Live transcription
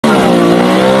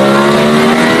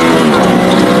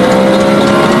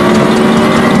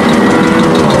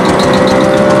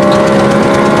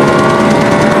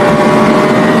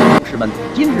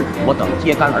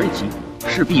揭竿而起，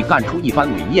势必干出一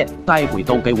番伟业，待会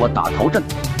都给我打头阵！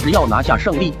只要拿下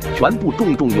胜利，全部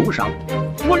重重有赏！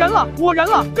我人了，我人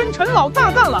了，跟陈老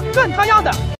大干了，干他丫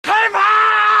的！开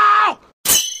跑！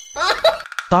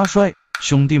大帅，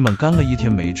兄弟们干了一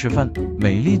天没吃饭，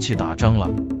没力气打仗了。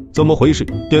怎么回事？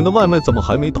点的外卖怎么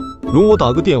还没到？容我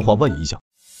打个电话问一下。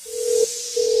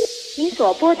您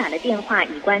所拨打的电话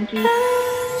已关机。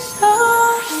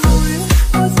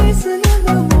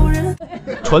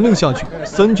传令下去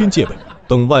，3军戒备，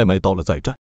等外卖到了再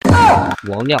战。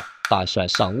忘了，大帅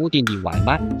上午订的外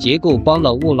卖，结果帮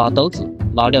了我拉豆子，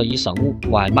拉了一上午，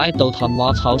外卖都他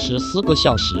妈超时4个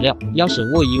小时了。要是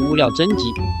我一误了正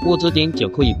机，我这店就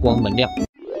可以关门了。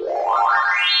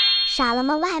傻了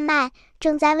吗？外卖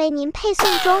正在为您配送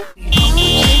中。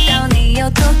知道你有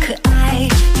多可爱，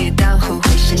跌倒后会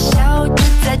傻笑着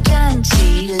再站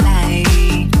起来。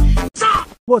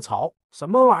我操，什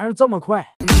么玩意儿这么快？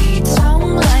你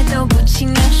从来都不轻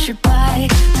言失败，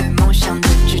对梦想的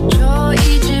执着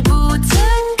一直不曾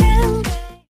更改。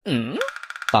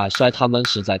大帅他们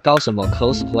是在搞什么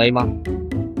cosplay 吗？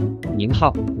您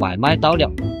好，外卖到了。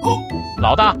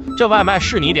老大，这外卖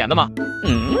是你点的吗？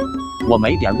我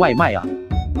没点外卖呀。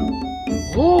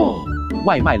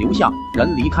外卖留下，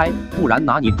人离开，不然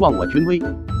拿你撞我军威。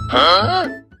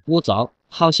我操，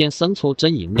好险生错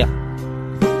阵营了。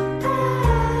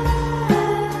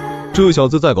这小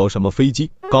子在搞什么飞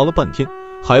机？搞了半天，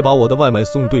还把我的外卖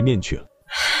送对面去了。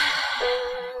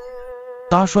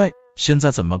大帅，现在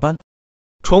怎么办？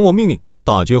传我命令，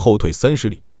大军后退30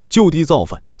里，就地造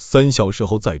反，3小时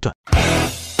后再战。